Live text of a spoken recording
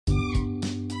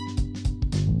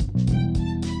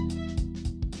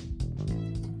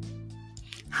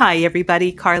Hi,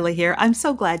 everybody. Carla here. I'm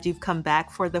so glad you've come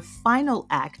back for the final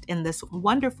act in this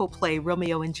wonderful play,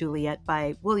 Romeo and Juliet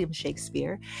by William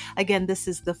Shakespeare. Again, this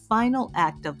is the final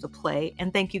act of the play,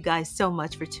 and thank you guys so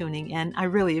much for tuning in. I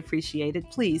really appreciate it.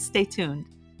 Please stay tuned.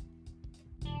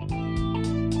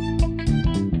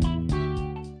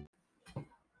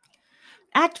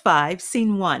 Act 5,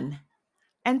 Scene 1.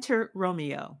 Enter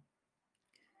Romeo.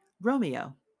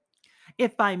 Romeo.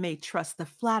 If I may trust the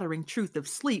flattering truth of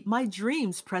sleep, my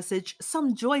dreams presage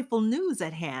some joyful news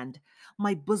at hand.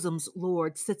 My bosom's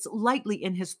lord sits lightly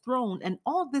in his throne, and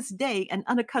all this day an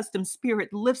unaccustomed spirit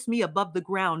lifts me above the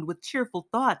ground with cheerful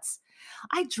thoughts.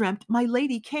 I dreamt my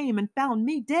lady came and found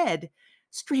me dead.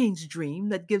 Strange dream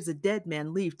that gives a dead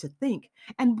man leave to think,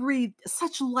 and breathed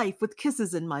such life with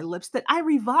kisses in my lips that I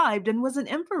revived and was an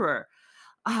emperor.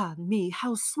 Ah, me,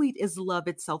 how sweet is love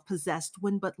itself possessed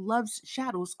when but love's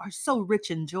shadows are so rich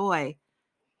in joy.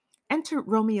 Enter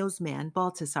Romeo's man,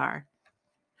 Balthazar.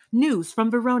 News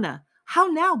from Verona. How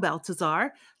now,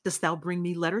 Balthazar? Dost thou bring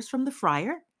me letters from the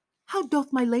friar? How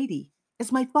doth my lady?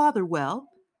 Is my father well?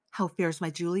 How fares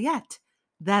my Juliet?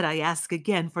 That I ask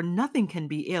again, for nothing can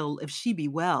be ill if she be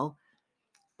well.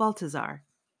 Balthazar.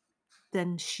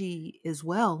 Then she is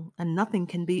well, and nothing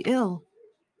can be ill.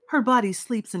 Her body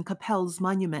sleeps in Capel's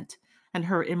monument, and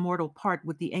her immortal part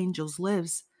with the angels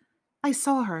lives. I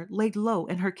saw her laid low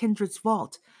in her kindred's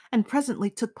vault, and presently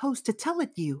took post to tell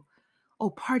it you. Oh,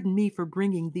 pardon me for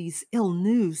bringing these ill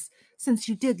news, since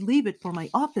you did leave it for my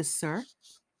office, sir.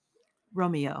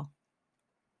 Romeo.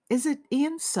 Is it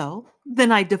e'en so?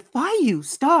 Then I defy you,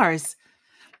 stars.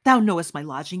 Thou knowest my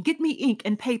lodging. Get me ink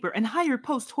and paper, and hire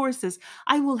post horses.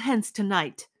 I will hence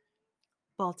tonight.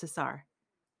 Balthazar.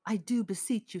 I do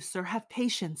beseech you, sir, have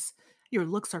patience. Your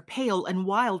looks are pale and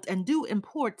wild, and do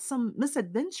import some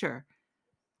misadventure.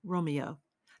 Romeo.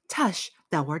 Tush,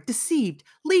 thou art deceived.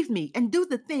 Leave me, and do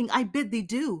the thing I bid thee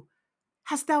do.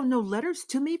 Hast thou no letters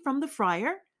to me from the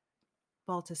friar?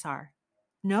 Balthazar.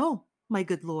 No, my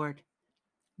good lord.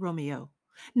 Romeo.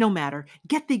 No matter,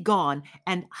 get thee gone,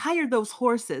 and hire those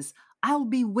horses. I'll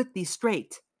be with thee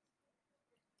straight.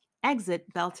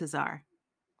 Exit Balthazar.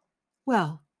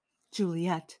 Well,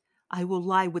 Juliet, I will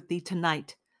lie with thee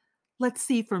tonight. Let's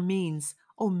see for means.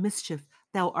 O mischief,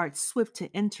 thou art swift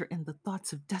to enter in the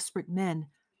thoughts of desperate men.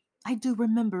 I do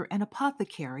remember an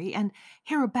apothecary, and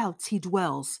hereabouts he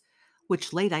dwells,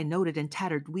 which late I noted in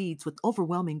tattered weeds with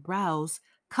overwhelming brows,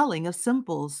 culling of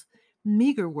simples.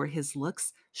 Meager were his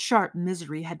looks, sharp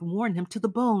misery had worn him to the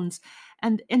bones,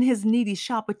 and in his needy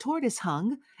shop a tortoise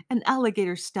hung, an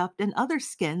alligator stuffed, and other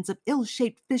skins of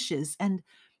ill-shaped fishes, and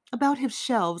about his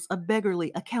shelves a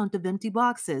beggarly account of empty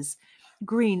boxes,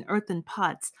 green earthen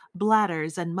pots,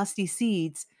 bladders, and musty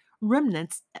seeds,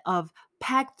 remnants of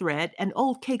pack thread and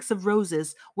old cakes of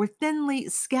roses were thinly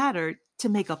scattered to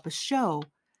make up a show.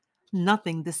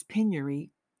 Nothing this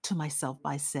penury, to myself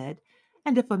I said,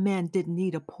 and if a man did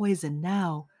need a poison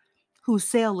now, whose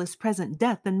sale is present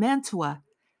death in Mantua,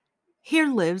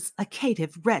 here lives a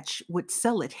caitiff wretch would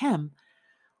sell it him.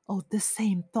 Oh, this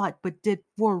same thought but did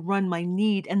forerun my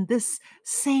need, and this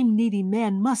same needy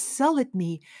man must sell it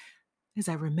me. As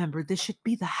I remember, this should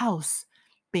be the house.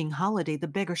 Being holiday, the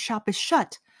beggar shop is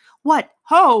shut. What?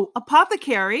 Ho,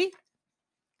 apothecary!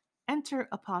 Enter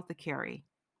apothecary.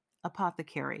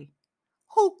 Apothecary.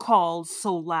 Who calls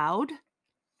so loud?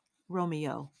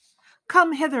 Romeo.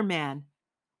 Come hither, man.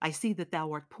 I see that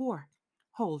thou art poor.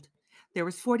 Hold, there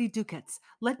is 40 ducats.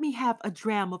 Let me have a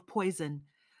dram of poison,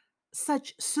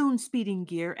 such soon speeding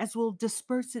gear as will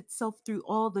disperse itself through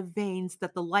all the veins,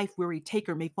 that the life-weary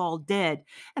taker may fall dead,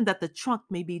 and that the trunk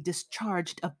may be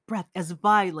discharged of breath as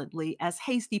violently as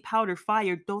hasty powder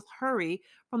fired doth hurry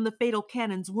from the fatal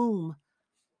cannon's womb.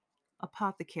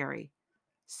 Apothecary.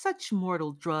 Such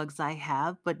mortal drugs I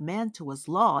have, but Mantua's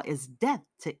law is death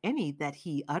to any that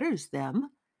he utters them.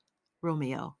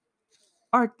 Romeo.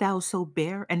 Art thou so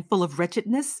bare and full of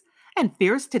wretchedness, and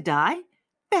fearest to die?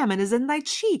 Famine is in thy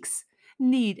cheeks.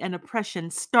 Need and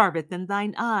oppression starveth in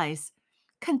thine eyes.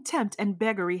 Contempt and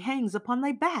beggary hangs upon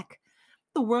thy back.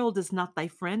 The world is not thy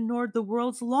friend, nor the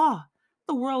world's law.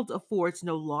 The world affords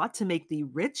no law to make thee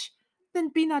rich. Then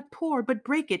be not poor, but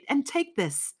break it, and take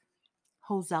this.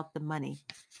 Holds out the money.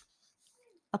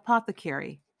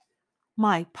 Apothecary.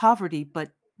 My poverty,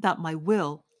 but not my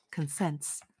will,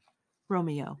 consents.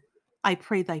 Romeo. I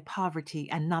pray thy poverty,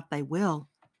 and not thy will.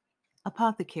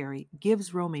 Apothecary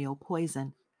gives Romeo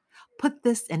poison. Put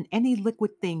this in any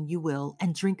liquid thing you will,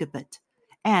 and drink of it.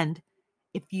 And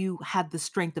if you had the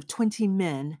strength of 20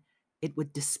 men, it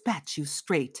would dispatch you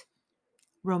straight.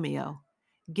 Romeo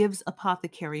gives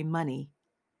apothecary money.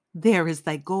 There is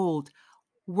thy gold.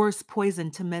 worse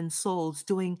poison to men's souls,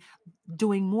 doing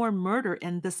more murder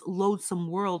in this loathsome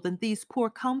world than these poor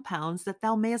compounds that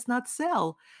thou mayest not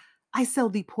sell. I sell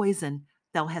thee poison,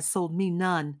 thou hast sold me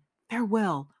none.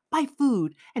 Farewell, buy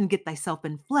food, and get thyself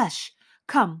in flesh.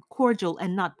 Come, cordial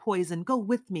and not poison, go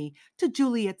with me to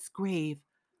Juliet's grave,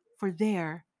 for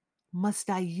there must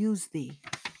I use thee.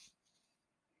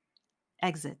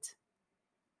 Exit.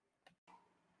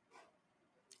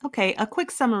 Okay, a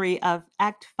quick summary of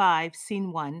Act 5,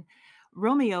 Scene 1.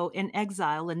 Romeo in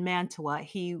exile in Mantua,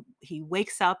 he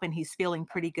wakes up and he's feeling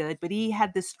pretty good, but he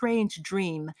had this strange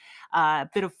dream, a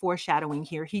bit of foreshadowing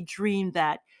here. He dreamed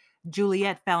that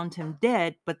Juliet found him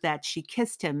dead, but that she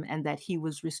kissed him and that he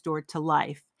was restored to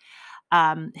life.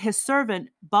 His servant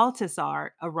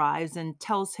Balthazar arrives and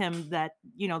tells him that,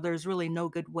 there's really no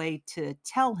good way to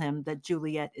tell him that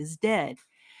Juliet is dead.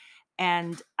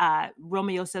 And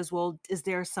Romeo says, well, is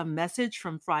there some message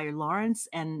from Friar Lawrence?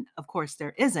 And of course,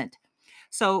 there isn't.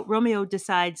 So Romeo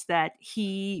decides that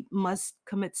he must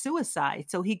commit suicide.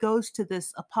 So he goes to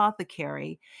this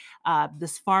apothecary,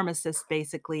 this pharmacist,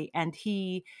 basically, and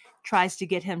he tries to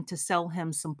get him to sell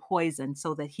him some poison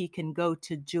so that he can go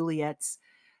to Juliet's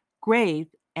grave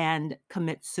and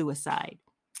commit suicide.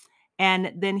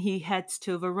 And then he heads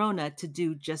to Verona to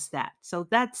do just that. So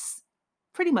that's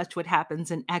pretty much what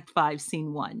happens in Act 5,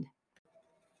 Scene 1.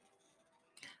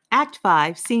 Act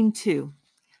 5, Scene 2.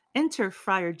 Enter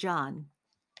Friar John.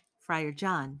 Friar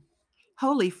John.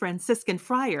 Holy Franciscan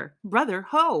Friar, brother,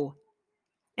 ho!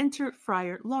 Enter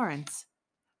Friar Lawrence.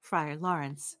 Friar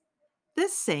Lawrence.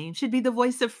 This same should be the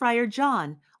voice of Friar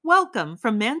John. Welcome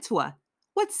from Mantua.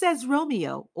 What says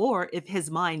Romeo? Or, if his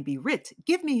mind be writ,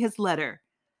 give me his letter.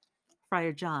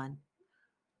 Friar John.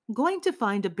 Going to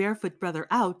find a barefoot brother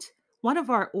out, one of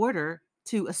our order,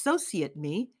 to associate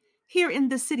me, here in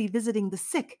the city visiting the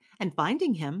sick, and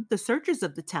finding him, the searchers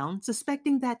of the town,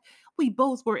 suspecting that we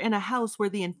both were in a house where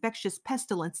the infectious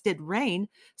pestilence did reign,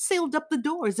 sealed up the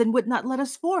doors and would not let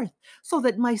us forth, so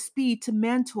that my speed to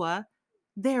Mantua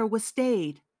there was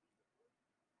stayed.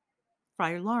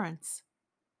 Friar Lawrence.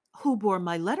 Who bore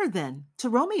my letter then to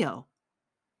Romeo?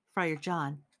 Friar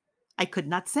John. I could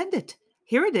not send it.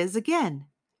 Here it is again.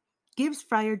 Gives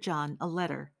Friar John a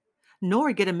letter,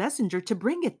 nor get a messenger to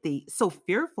bring it thee, so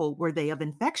fearful were they of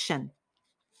infection.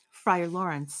 Friar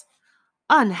Lawrence.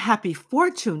 Unhappy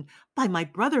fortune! By my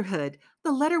brotherhood,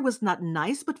 the letter was not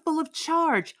nice, but full of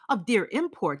charge, of dear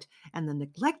import, and the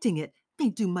neglecting it may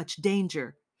do much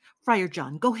danger. Friar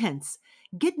John, go hence,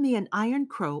 get me an iron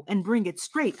crow, and bring it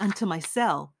straight unto my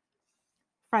cell.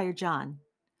 Friar John.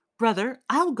 Brother,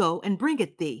 I'll go and bring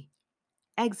it thee.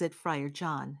 Exit Friar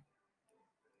John.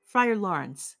 Friar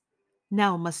Lawrence.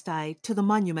 Now must I to the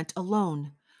monument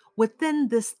alone. Within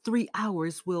this 3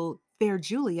 hours will fair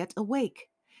Juliet awake.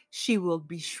 She will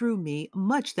beshrew me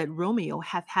much that Romeo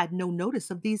hath had no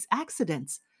notice of these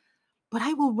accidents. But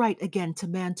I will write again to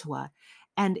Mantua,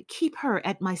 and keep her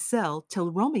at my cell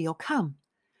till Romeo come.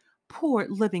 Poor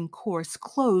living corse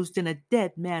closed in a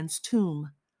dead man's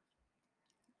tomb.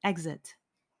 Exit.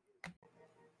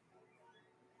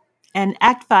 And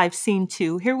Act 5, Scene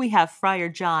 2, here we have Friar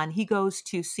John. He goes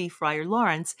to see Friar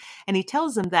Lawrence, and he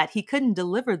tells him that he couldn't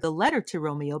deliver the letter to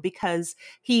Romeo because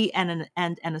he and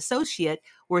an associate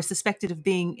were suspected of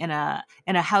being in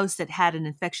a house that had an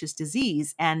infectious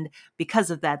disease, and because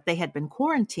of that, they had been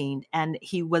quarantined, and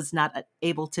he was not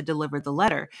able to deliver the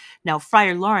letter. Now,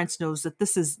 Friar Lawrence knows that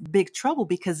this is big trouble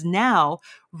because now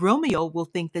Romeo will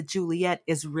think that Juliet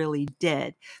is really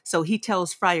dead. So he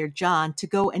tells Friar John to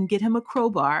go and get him a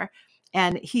crowbar,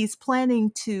 and he's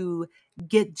planning to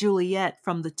get Juliet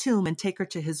from the tomb and take her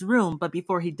to his room. But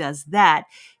before he does that,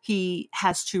 he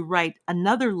has to write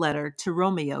another letter to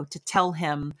Romeo to tell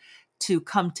him to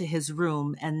come to his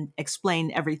room and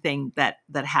explain everything that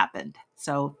happened.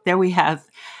 So there we have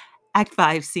Act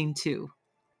 5, Scene 2.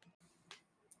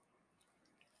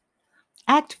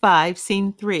 Act 5,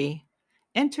 Scene 3.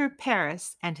 Enter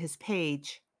Paris and his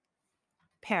page.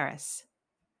 Paris.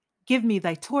 Give me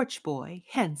thy torch, boy,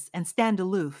 hence, and stand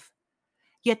aloof.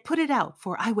 Yet put it out,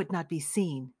 for I would not be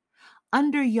seen.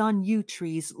 Under yon yew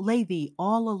trees lay thee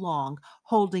all along,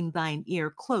 holding thine ear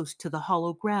close to the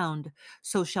hollow ground,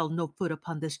 so shall no foot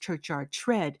upon this churchyard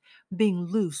tread, being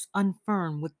loose,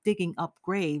 unfirm with digging up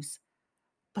graves.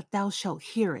 But thou shalt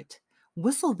hear it.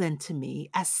 Whistle then to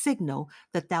me, as signal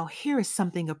that thou hearest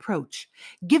something approach.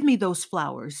 Give me those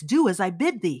flowers, do as I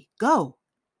bid thee, go.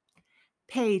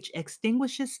 Page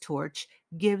extinguishes torch,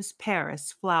 gives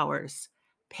Paris flowers.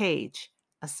 Page,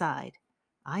 aside.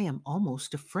 I am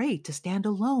almost afraid to stand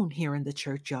alone here in the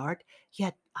churchyard,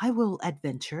 yet I will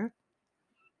adventure.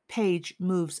 Page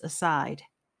moves aside.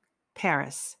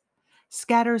 Paris.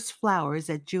 scatters flowers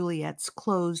at Juliet's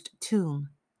closed tomb.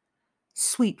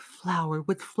 Sweet flower,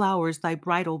 with flowers thy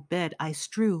bridal bed I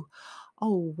strew.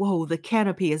 Oh, woe, the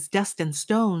canopy is destined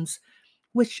stones,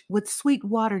 which with sweet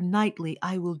water nightly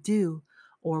I will dew,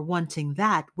 or wanting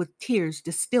that, with tears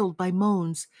distilled by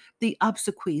moans, the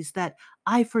obsequies that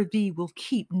I for thee will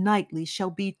keep nightly shall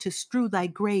be to strew thy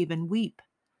grave and weep.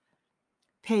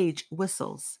 Page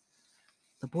whistles.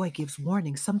 The boy gives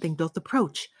warning something doth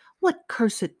approach. What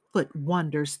cursed foot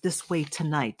wanders this way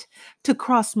tonight, to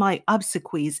cross my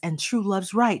obsequies and true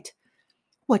love's right?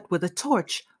 What with a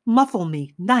torch? Muffle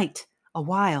me, night,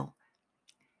 awhile.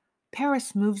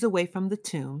 Paris moves away from the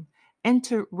tomb.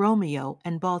 Enter Romeo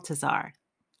and Balthazar.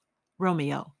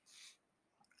 Romeo.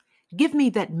 Give me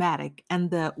that mattock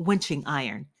and the winching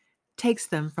iron. Takes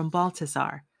them from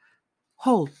Balthazar.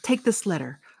 Hold, take this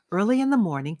letter. Early in the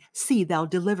morning, see thou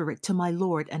deliver it to my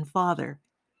lord and father.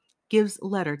 Gives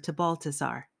letter to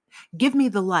Balthazar. Give me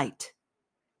the light.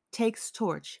 Takes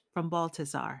torch from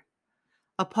Balthazar.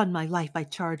 Upon my life I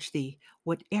charge thee,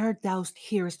 whate'er thou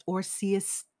hearest or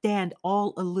seest, stand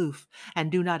all aloof,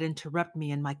 and do not interrupt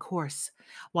me in my course.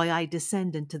 Why I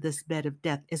descend into this bed of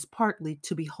death is partly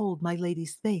to behold my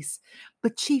lady's face,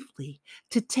 but chiefly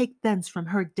to take thence from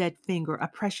her dead finger a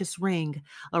precious ring,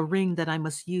 a ring that I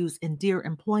must use in dear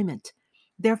employment.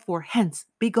 Therefore hence,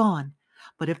 be gone.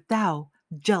 But if thou,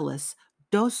 jealous,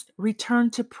 dost return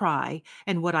to pry,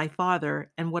 and what I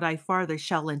farther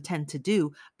shall intend to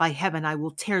do, by heaven I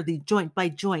will tear thee joint by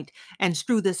joint, and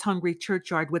strew this hungry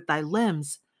churchyard with thy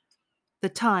limbs. The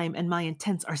time and my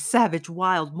intents are savage,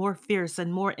 wild, more fierce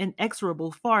and more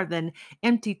inexorable far than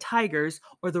empty tigers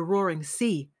or the roaring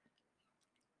sea.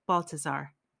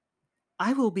 Balthazar.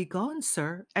 I will be gone,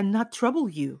 sir, and not trouble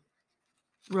you.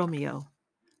 Romeo.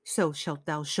 So shalt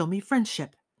thou show me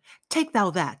friendship. Take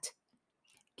thou that.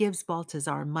 Gives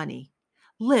Balthazar money.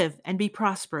 Live and be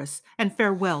prosperous, and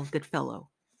farewell, good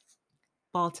fellow.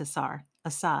 Balthazar,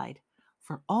 aside.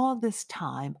 For all this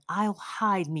time I'll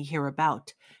hide me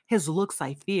hereabout. His looks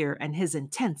I fear, and his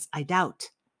intents I doubt.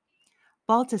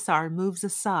 Balthazar moves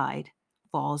aside,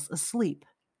 falls asleep.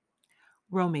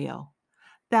 Romeo.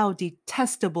 Thou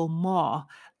detestable maw,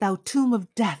 thou tomb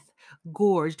of death,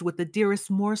 gorged with the dearest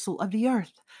morsel of the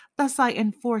earth. Thus I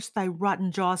enforce thy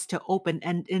rotten jaws to open,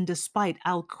 and in despite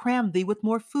I'll cram thee with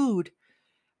more food.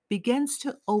 Begins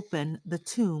to open the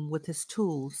tomb with his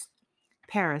tools.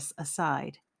 Paris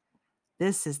aside.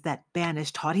 This is that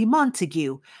banished haughty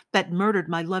Montague, that murdered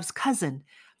my love's cousin,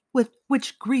 with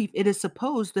which grief it is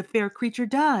supposed the fair creature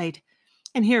died,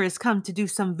 and here is come to do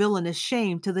some villainous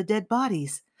shame to the dead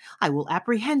bodies. I will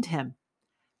apprehend him.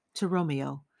 To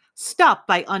Romeo. Stop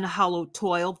thy unhallowed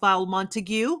toil, vile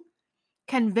Montague.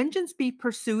 Can vengeance be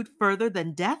pursued further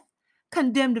than death?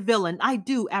 Condemned villain, I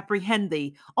do apprehend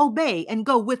thee. Obey and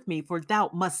go with me, for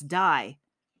thou must die.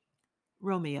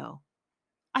 Romeo.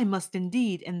 I must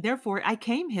indeed, and therefore I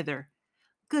came hither.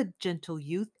 Good gentle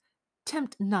youth,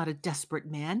 tempt not a desperate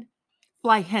man.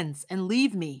 Fly hence and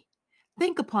leave me.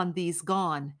 Think upon these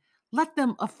gone. Let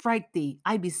them affright thee,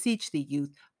 I beseech thee,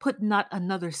 youth. Put not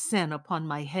another sin upon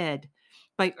my head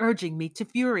by urging me to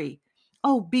fury.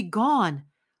 Oh, be gone!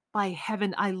 By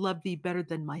heaven, I love thee better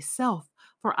than myself,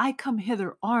 for I come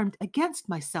hither armed against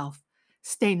myself.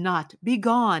 Stay not, be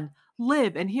gone,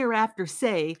 live, and hereafter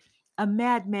say, a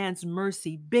madman's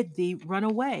mercy bid thee run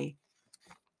away.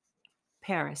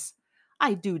 Paris.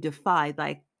 I do defy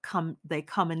thy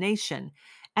commination,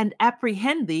 and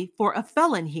apprehend thee for a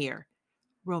felon here.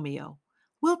 Romeo.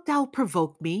 Wilt thou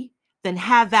provoke me? Then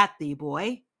have at thee,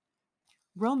 boy.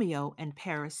 Romeo and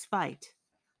Paris fight.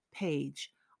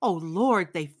 Page. Oh Lord,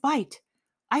 they fight.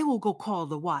 I will go call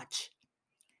the watch.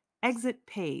 Exit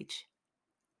Page.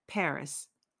 Paris.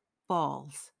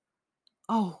 Falls.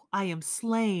 Oh, I am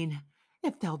slain.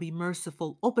 If thou be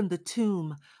merciful, open the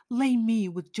tomb. Lay me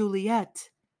with Juliet.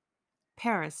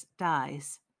 Paris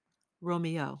dies.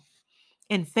 Romeo.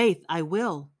 In faith, I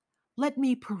will. Let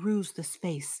me peruse this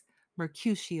face,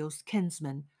 Mercutio's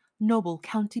kinsman, noble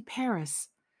County Paris.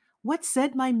 What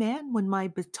said my man when my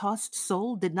betossed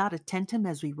soul did not attend him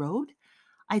as we rode?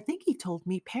 I think he told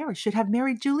me Paris should have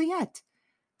married Juliet.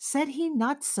 Said he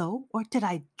not so, or did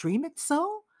I dream it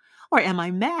so? Or am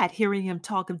I mad, hearing him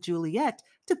talk of Juliet,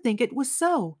 to think it was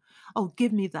so? Oh,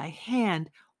 give me thy hand,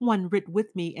 one writ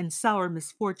with me in sour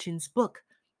misfortune's book.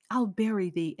 I'll bury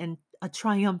thee in a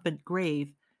triumphant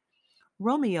grave.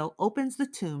 Romeo opens the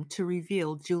tomb to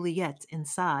reveal Juliet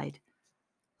inside.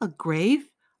 A grave?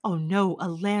 Oh no, a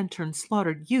lantern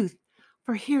slaughtered youth,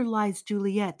 for here lies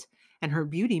Juliet, and her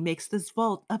beauty makes this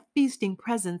vault a feasting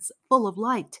presence full of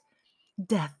light.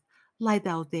 Death, lie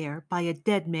thou there by a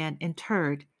dead man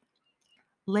interred.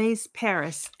 lays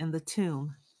Paris in the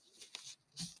tomb.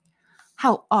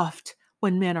 How oft,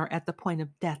 when men are at the point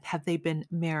of death, have they been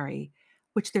merry,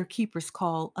 which their keepers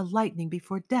call a lightning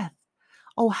before death?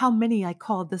 Oh, how many I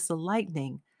call this a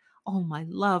lightning! O my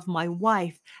love, my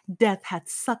wife, death hath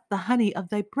sucked the honey of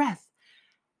thy breath,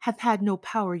 hath had no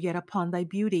power yet upon thy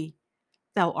beauty.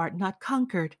 Thou art not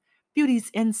conquered.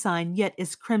 Beauty's ensign yet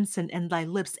is crimson in thy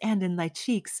lips and in thy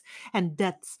cheeks, and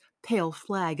death's pale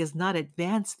flag is not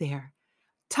advanced there.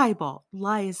 Tybalt,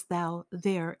 liest thou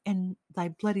there in thy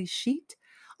bloody sheet?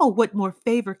 Oh, what more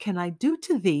favor can I do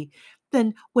to thee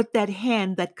than with that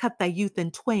hand that cut thy youth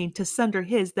in twain to sunder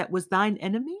his that was thine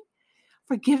enemy?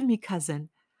 Forgive me, cousin.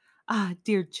 Ah,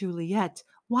 dear Juliet,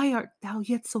 why art thou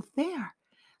yet so fair?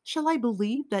 Shall I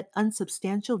believe that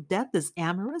unsubstantial death is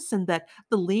amorous, and that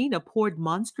the lean, abhorred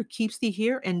monster keeps thee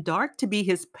here in dark to be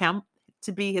his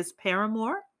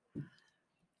paramour?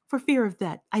 For fear of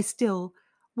that, I still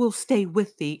will stay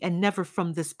with thee, and never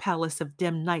from this palace of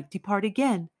dim night depart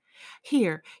again.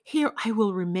 Here I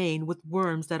will remain with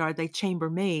worms that are thy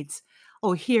chambermaids.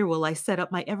 Oh, here will I set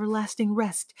up my everlasting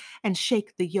rest, and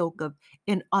shake the yoke of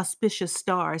inauspicious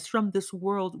stars from this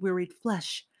world-wearied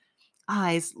flesh.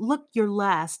 Eyes, look your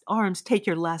last, arms, take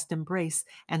your last embrace,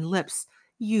 and lips,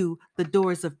 you, the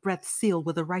doors of breath seal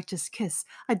with a righteous kiss,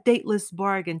 a dateless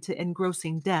bargain to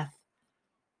engrossing death.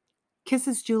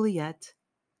 Kisses Juliet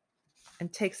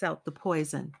and takes out the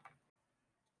poison.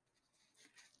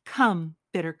 Come,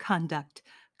 bitter conduct,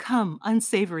 come,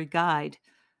 unsavory guide.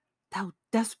 Thou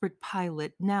desperate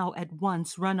pilot, now at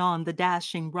once run on the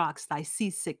dashing rocks thy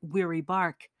seasick, weary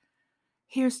bark.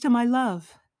 Here's to my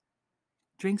love.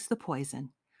 Drinks the poison.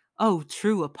 O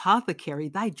true apothecary,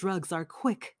 thy drugs are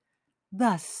quick.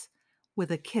 Thus,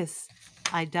 with a kiss,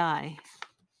 I die.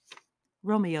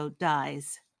 Romeo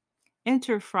dies.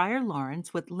 Enter Friar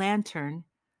Lawrence with lantern,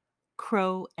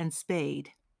 crow, and spade.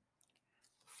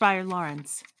 Friar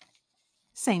Lawrence.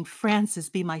 Saint Francis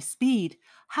be my speed!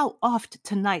 How oft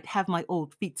tonight have my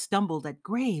old feet stumbled at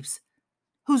graves!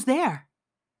 Who's there?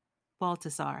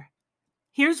 Balthazar.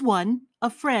 Here's one,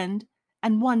 a friend,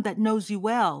 and one that knows you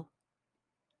well.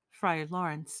 Friar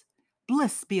Lawrence.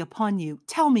 Bliss be upon you.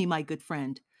 Tell me, my good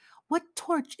friend, what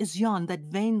torch is yon that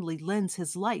vainly lends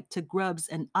his light to grubs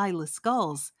and eyeless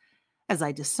skulls? As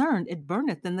I discern, it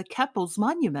burneth in the Keppel's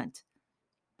monument.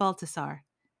 Balthazar.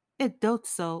 It dotes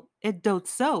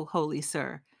so, holy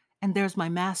sir. And there's my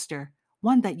master,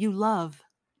 one that you love.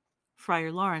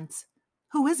 Friar Lawrence.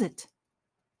 Who is it?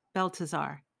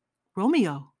 Balthazar.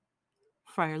 Romeo.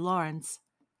 Friar Lawrence.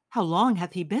 How long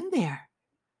hath he been there?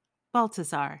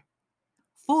 Balthazar.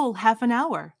 Full half an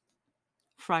hour.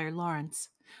 Friar Lawrence.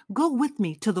 Go with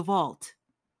me to the vault.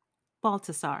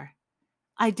 Balthazar.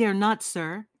 I dare not,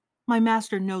 sir. My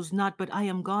master knows not but I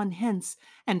am gone hence,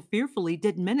 and fearfully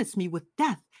did menace me with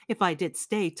death if I did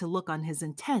stay to look on his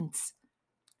intents.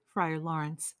 Friar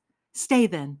Lawrence. Stay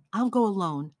then, I'll go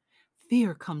alone.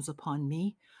 Fear comes upon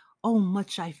me. Oh,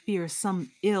 much I fear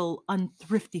some ill,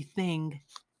 unthrifty thing.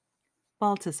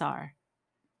 Balthazar.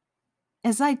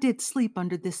 As I did sleep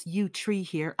under this yew tree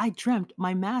here, I dreamt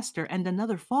my master and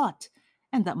another fought,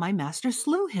 and that my master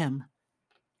slew him.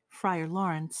 Friar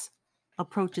Lawrence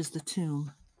approaches the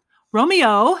tomb.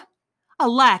 Romeo!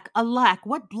 Alack, alack,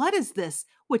 what blood is this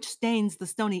which stains the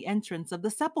stony entrance of the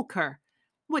sepulchre?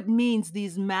 What means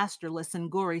these masterless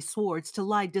and gory swords to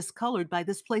lie discolored by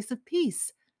this place of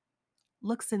peace?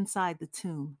 Looks inside the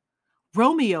tomb.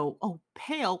 Romeo, oh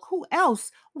pale, who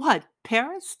else? What,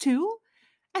 Paris too?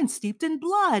 And steeped in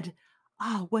blood.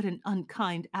 Ah, what an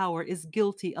unkind hour is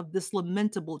guilty of this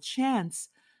lamentable chance.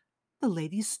 The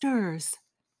lady stirs.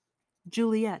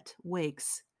 Juliet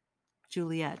wakes.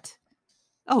 Juliet.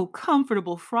 Oh,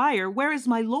 comfortable friar, where is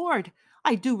my lord?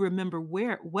 I do remember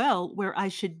where I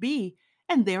should be,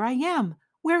 and there I am.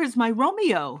 Where is my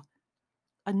Romeo?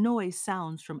 A noise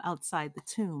sounds from outside the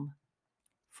tomb.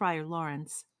 Friar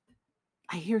Lawrence.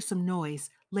 I hear some noise.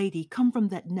 Lady, come from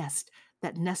that nest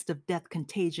of death,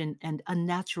 contagion, and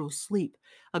unnatural sleep.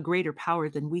 A greater power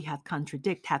than we hath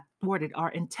contradict, hath thwarted our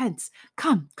intents.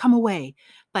 Come, come away.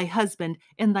 Thy husband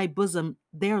in thy bosom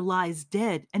there lies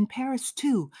dead, and Paris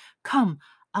too. Come,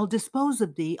 I'll dispose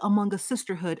of thee among a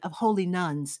sisterhood of holy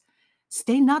nuns.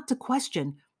 Stay not to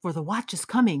question, for the watch is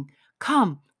coming.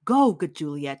 Come, go, good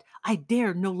Juliet. I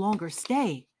dare no longer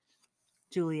stay.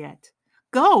 Juliet.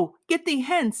 Go, get thee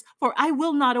hence, for I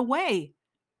will not away.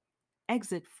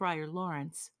 Exit Friar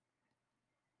Lawrence.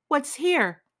 What's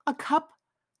here? A cup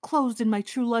closed in my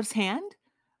true love's hand?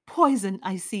 Poison,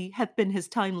 I see, hath been his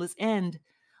timeless end.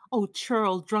 O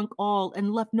churl, drunk all,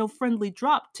 and left no friendly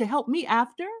drop to help me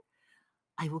after?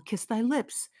 I will kiss thy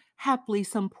lips. Haply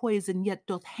some poison yet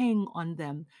doth hang on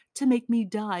them, to make me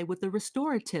die with a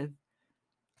restorative.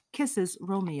 Kisses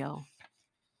Romeo.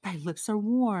 Thy lips are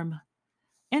warm.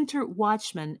 Enter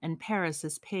Watchman and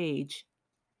Paris's page.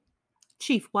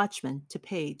 Chief Watchman to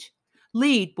Page.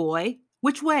 Lead, boy.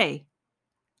 Which way?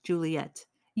 Juliet.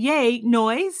 Yea,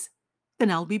 noise? Then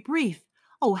I'll be brief.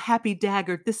 O happy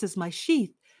dagger, this is my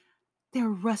sheath. There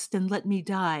rust and let me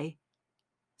die.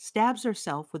 Stabs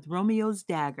herself with Romeo's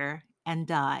dagger and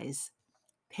dies.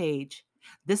 Page.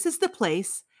 This is the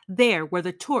place, there where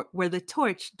the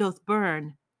torch doth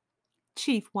burn.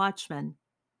 Chief Watchman.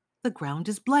 The ground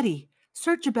is bloody.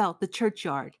 Search about the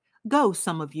churchyard. Go,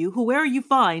 some of you, whoe'er you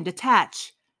find,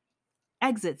 attach.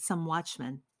 Exit some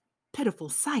watchmen. Pitiful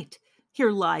sight!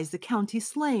 Here lies the county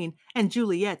slain, and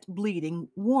Juliet bleeding,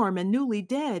 warm and newly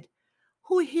dead.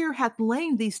 Who here hath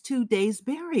lain these 2 days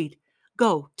buried?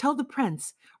 Go, tell the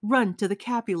prince, run to the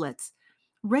Capulets,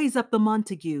 raise up the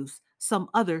Montagues, some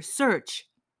other search.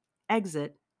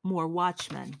 Exit more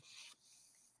watchmen.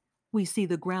 We see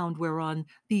the ground whereon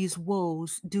these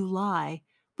woes do lie,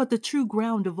 but the true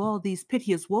ground of all these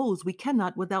piteous woes we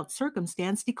cannot without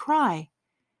circumstance decry.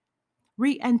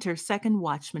 Re-enter second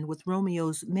watchman with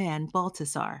Romeo's man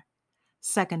Balthasar.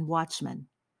 Second watchman.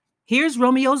 Here's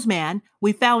Romeo's man.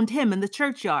 We found him in the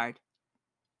churchyard.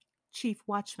 Chief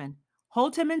watchman.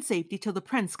 Hold him in safety till the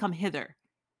prince come hither.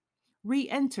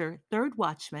 Re-enter third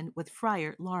watchman with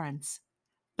Friar Lawrence.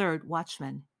 Third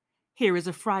watchman. Here is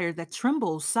a friar that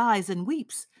trembles, sighs, and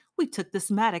weeps. We took this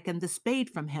mattock and the spade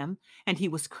from him, and he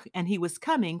was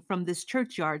coming from this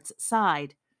churchyard's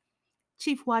side.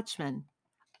 Chief watchman.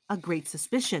 A great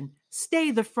suspicion.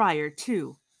 Stay the friar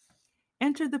too.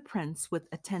 Enter the prince with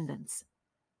attendants.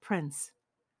 Prince.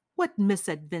 What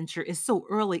misadventure is so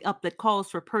early up that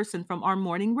calls for person from our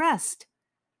morning rest?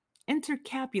 Enter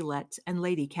Capulet and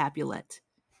Lady Capulet.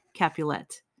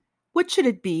 Capulet. What should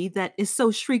it be that is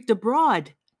so shrieked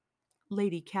abroad?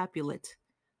 Lady Capulet.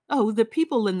 Oh, the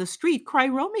people in the street cry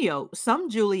Romeo, some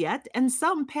Juliet, and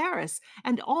some Paris,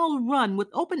 and all run with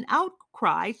open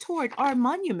outcry toward our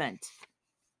monument.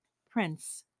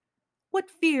 Prince. What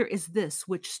fear is this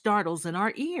which startles in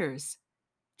our ears?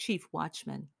 Chief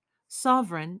Watchman.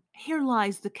 Sovereign, here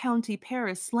lies the county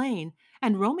Paris slain,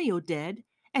 and Romeo dead,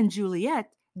 and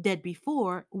Juliet dead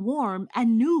before, warm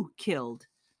and new killed.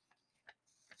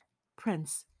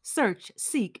 Prince. Search,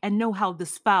 seek, and know how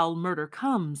this foul murder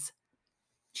comes.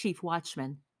 Chief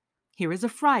Watchman. Here is a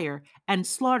friar, and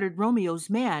slaughtered Romeo's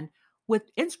man,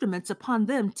 with instruments upon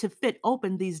them to fit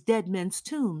open these dead men's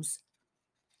tombs.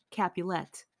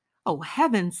 Capulet. O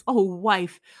heavens, O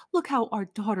wife, look how our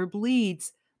daughter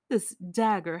bleeds. This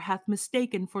dagger hath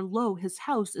mistaken, for lo, his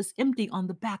house is empty on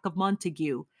the back of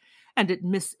Montague, and it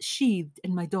missheathed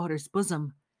in my daughter's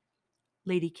bosom.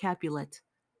 Lady Capulet.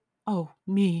 Oh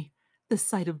me, the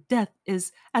sight of death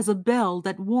is as a bell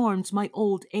that warns my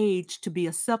old age to be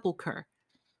a sepulchre.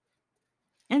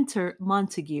 Enter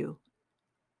Montague.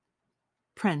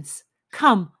 Prince.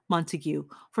 Come, Montague,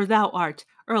 for thou art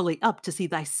early up to see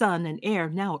thy son and heir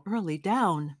now early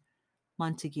down.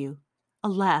 Montague.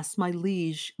 Alas, my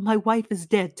liege, my wife is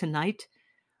dead tonight.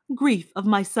 Grief of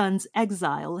my son's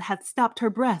exile hath stopped her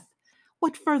breath.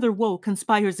 What further woe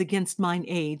conspires against mine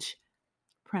age?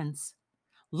 Prince.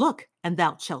 Look, and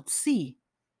thou shalt see.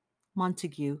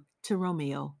 Montague to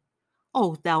Romeo.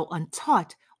 O thou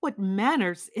untaught, what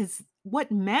manners is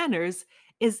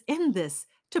in this,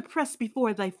 to press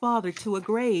before thy father to a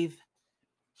grave?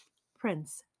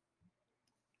 Prince.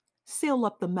 Seal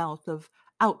up the mouth of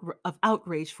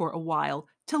outrage for a while,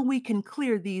 till we can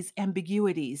clear these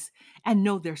ambiguities, and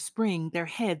know their spring, their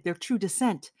head, their true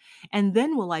descent, and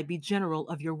then will I be general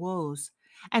of your woes,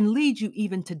 and lead you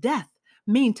even to death.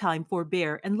 Meantime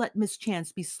forbear, and let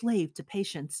mischance be slave to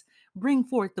patience. Bring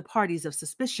forth the parties of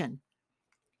suspicion.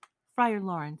 Friar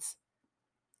Lawrence.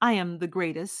 I am the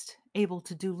greatest, able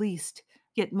to do least,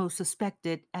 yet most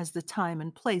suspected, as the time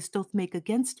and place doth make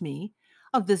against me,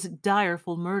 of this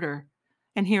direful murder.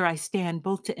 And here I stand,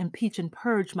 both to impeach and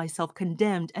purge myself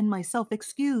condemned and myself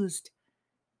excused.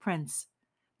 Prince.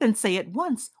 Then say at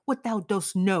once what thou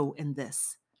dost know in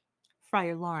this.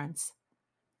 Friar Lawrence.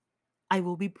 I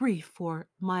will be brief, for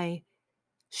my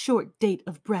short date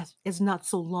of breath is not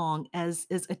so long as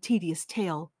is a tedious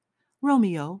tale.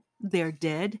 Romeo, there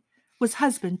dead, was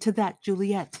husband to that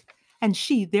Juliet, and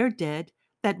she, there dead,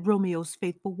 that Romeo's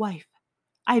faithful wife.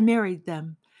 I married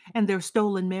them, and their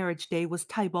stolen marriage day was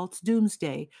Tybalt's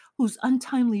doomsday, whose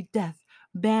untimely death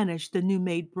banished the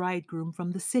new-made bridegroom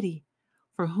from the city,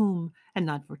 for whom, and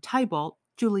not for Tybalt,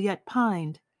 Juliet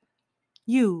pined.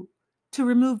 You, to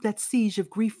remove that siege of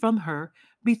grief from her,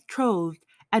 betrothed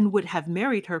and would have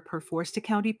married her perforce to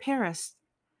County Paris.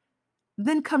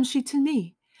 Then comes she to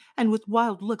me, and with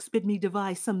wild looks bid me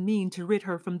devise some mean to rid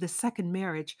her from this second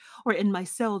marriage, or in my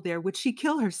cell there would she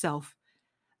kill herself.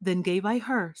 Then gave I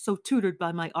her, so tutored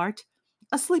by my art,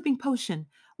 a sleeping potion,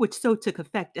 which so took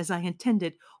effect as I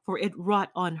intended, for it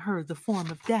wrought on her the form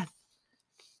of death.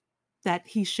 That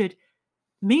he should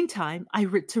Meantime, I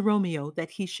writ to Romeo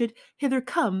that he should hither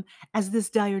come as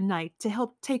this dire night to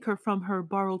help take her from her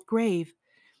borrowed grave,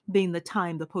 being the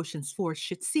time the potion's force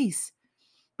should cease.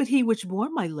 But he which bore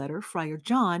my letter, Friar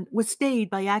John, was stayed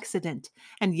by accident,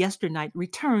 and yesternight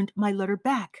returned my letter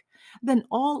back. Then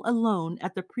all alone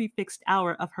at the prefixed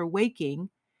hour of her waking,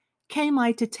 came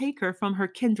I to take her from her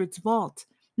kindred's vault,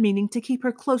 meaning to keep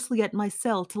her closely at my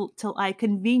cell till I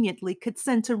conveniently could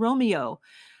send to Romeo.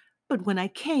 But when I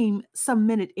came, some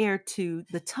minute ere to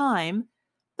the time,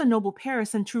 the noble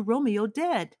Paris and true Romeo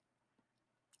dead.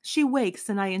 She wakes,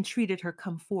 and I entreated her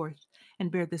come forth, and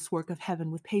bear this work of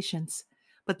heaven with patience.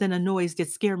 But then a noise did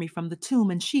scare me from the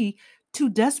tomb, and she, too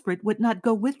desperate, would not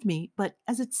go with me, but,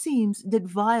 as it seems, did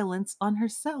violence on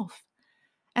herself.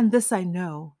 And this I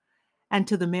know, and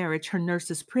to the marriage her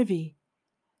nurse is privy.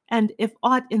 And if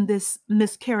aught in this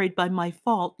miscarried by my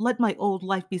fault, let my old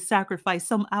life be sacrificed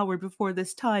some hour before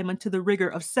this time unto the rigor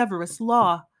of Severus'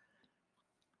 law.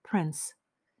 Prince,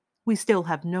 we still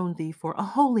have known thee for a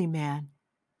holy man.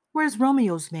 Where's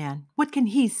Romeo's man? What can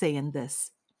he say in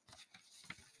this?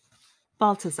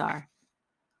 Balthazar,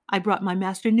 I brought my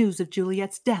master news of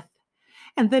Juliet's death,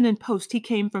 and then in post he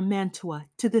came from Mantua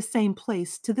to this same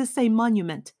place, to this same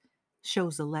monument.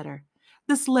 Shows a letter.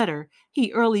 This letter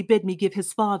he early bid me give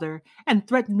his father, and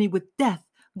threatened me with death,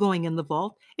 going in the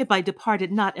vault, if I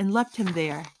departed not and left him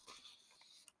there.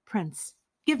 Prince,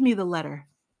 give me the letter.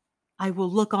 I will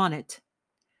look on it.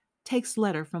 Takes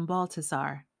letter from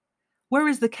Balthazar. Where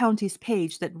is the county's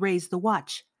page that raised the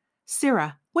watch?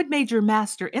 Sirrah, what made your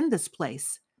master in this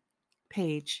place?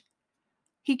 Page,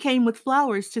 he came with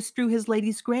flowers to strew his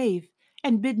lady's grave,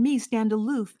 and bid me stand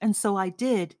aloof, and so I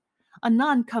did.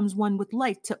 Anon comes one with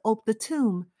light to ope the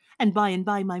tomb, and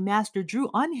by my master drew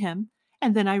on him,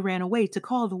 and then I ran away to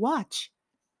call the watch.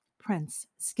 Prince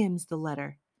skims the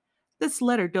letter. This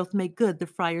letter doth make good the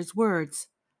friar's words,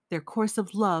 their course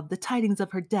of love, the tidings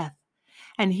of her death.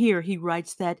 And here he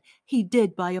writes that he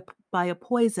did by a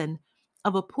poison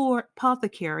of a poor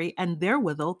apothecary, and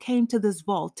therewithal came to this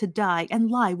vault to die and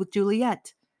lie with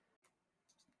Juliet.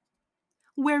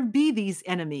 Where be these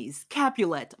enemies,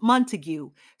 Capulet, Montague?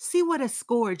 See what a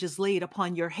scourge is laid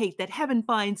upon your hate, that heaven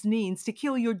finds means to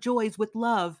kill your joys with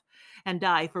love. And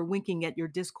I, for winking at your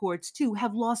discords too,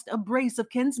 have lost a brace of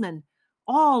kinsmen.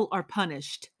 All are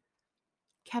punished.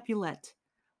 Capulet,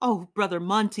 oh, brother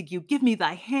Montague, give me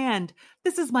thy hand.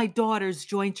 This is my daughter's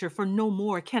jointure, for no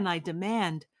more can I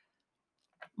demand.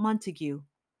 Montague,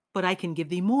 but I can give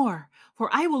thee more, for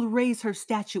I will raise her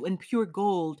statue in pure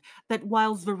gold, that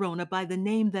whiles Verona by the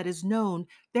name that is known,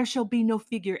 there shall be no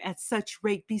figure at such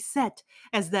rate beset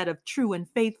as that of true and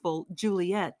faithful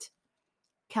Juliet.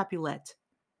 Capulet,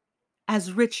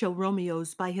 as rich shall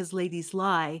Romeo's by his ladies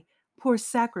lie, poor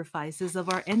sacrifices of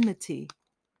our enmity.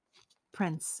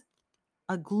 Prince,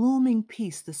 a glooming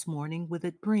peace this morning with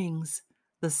it brings.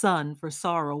 The sun for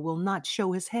sorrow will not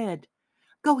show his head.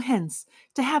 Go hence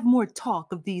to have more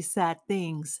talk of these sad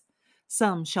things.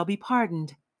 Some shall be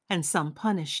pardoned, and some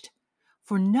punished.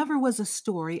 For never was a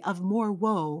story of more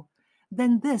woe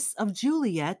than this of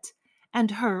Juliet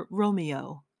and her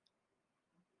Romeo.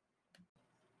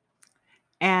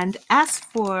 And as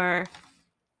for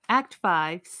Act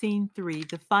 5, Scene 3,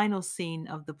 the final scene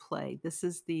of the play, this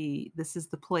is the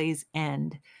play's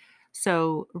end.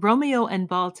 So Romeo and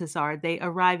Balthazar, they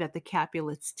arrive at the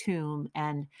Capulet's tomb,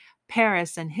 and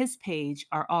Paris and his page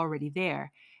are already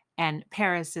there. And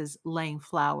Paris is laying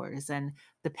flowers, and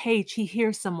the page, he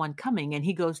hears someone coming, and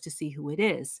he goes to see who it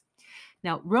is.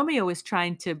 Now, Romeo is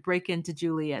trying to break into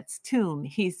Juliet's tomb.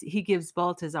 He gives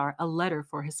Balthazar a letter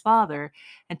for his father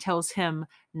and tells him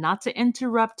not to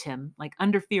interrupt him, like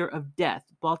under fear of death.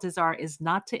 Balthazar is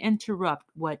not to interrupt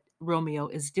what Romeo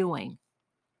is doing.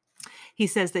 He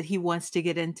says that he wants to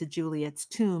get into Juliet's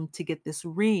tomb to get this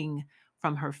ring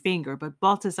from her finger, but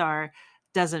Balthazar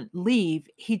doesn't leave.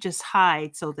 He just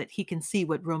hides so that he can see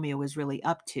what Romeo is really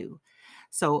up to.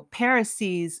 So Paris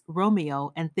sees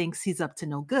Romeo and thinks he's up to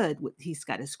no good. He's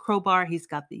got his crowbar, he's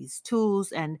got these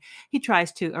tools, and he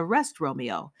tries to arrest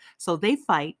Romeo. So they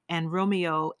fight, and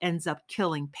Romeo ends up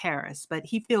killing Paris, but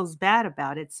he feels bad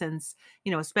about it since,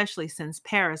 especially since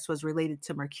Paris was related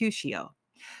to Mercutio.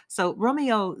 So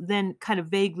Romeo then kind of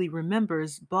vaguely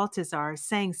remembers Balthazar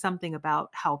saying something about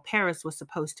how Paris was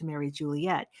supposed to marry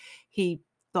Juliet. He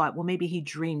thought, well, maybe he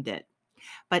dreamed it.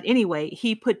 But anyway,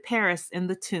 he put Paris in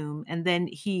the tomb, and then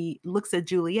he looks at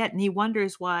Juliet and he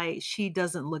wonders why she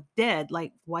doesn't look dead,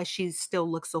 like why she still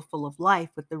looks so full of life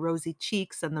with the rosy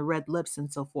cheeks and the red lips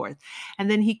and so forth. And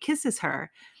then he kisses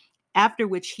her, after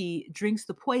which he drinks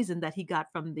the poison that he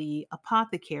got from the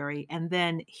apothecary, and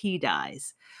then he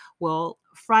dies. Well,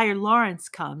 Friar Lawrence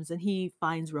comes and he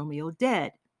finds Romeo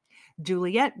dead.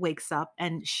 Juliet wakes up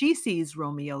and she sees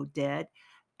Romeo dead,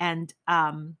 and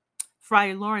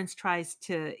Friar Lawrence tries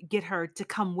to get her to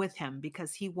come with him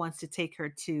because he wants to take her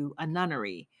to a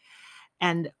nunnery.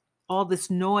 And all this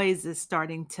noise is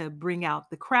starting to bring out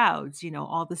the crowds.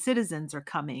 All the citizens are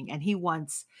coming, and he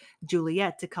wants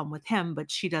Juliet to come with him, but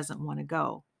she doesn't want to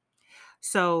go.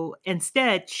 So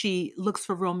instead, she looks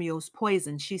for Romeo's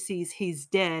poison. She sees he's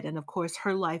dead, and of course,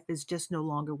 her life is just no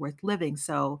longer worth living.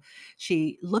 So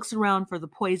she looks around for the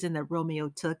poison that Romeo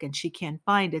took, and she can't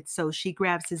find it. So she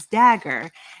grabs his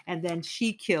dagger, and then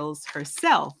she kills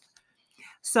herself.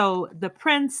 So the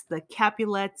prince, the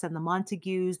Capulets, and the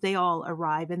Montagues, they all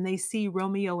arrive and they see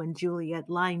Romeo and Juliet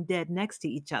lying dead next to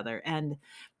each other. And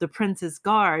the prince's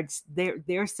guards,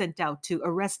 they're sent out to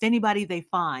arrest anybody they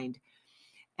find,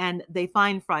 and they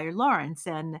find Friar Lawrence,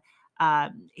 and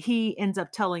he ends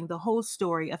up telling the whole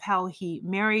story of how he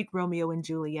married Romeo and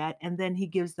Juliet, and then he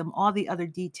gives them all the other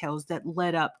details that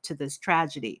led up to this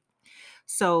tragedy.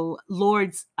 So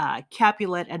Lords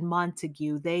Capulet and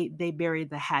Montague, they bury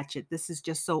the hatchet. This is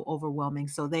just so overwhelming.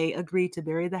 So they agree to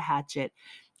bury the hatchet,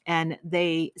 and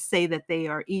they say that they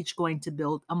are each going to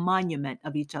build a monument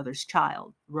of each other's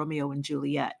child, Romeo and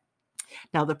Juliet.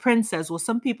 Now, the prince says, well,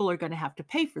 some people are going to have to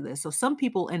pay for this. So some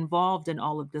people involved in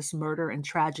all of this murder and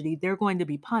tragedy, they're going to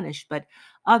be punished, but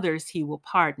others he will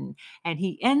pardon. And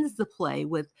he ends the play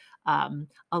with a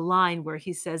line where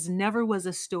he says, never was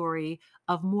a story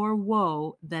of more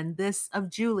woe than this of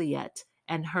Juliet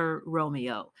and her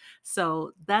Romeo.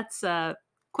 So that's a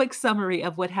quick summary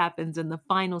of what happens in the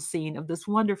final scene of this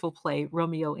wonderful play,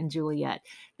 Romeo and Juliet.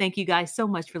 Thank you guys so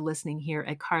much for listening here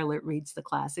at Carla Reads the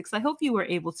Classics. I hope you were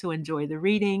able to enjoy the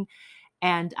reading,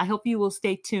 and I hope you will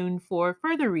stay tuned for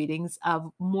further readings of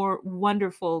more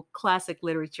wonderful classic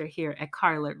literature here at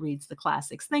Carla Reads the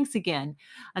Classics. Thanks again.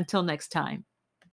 Until next time.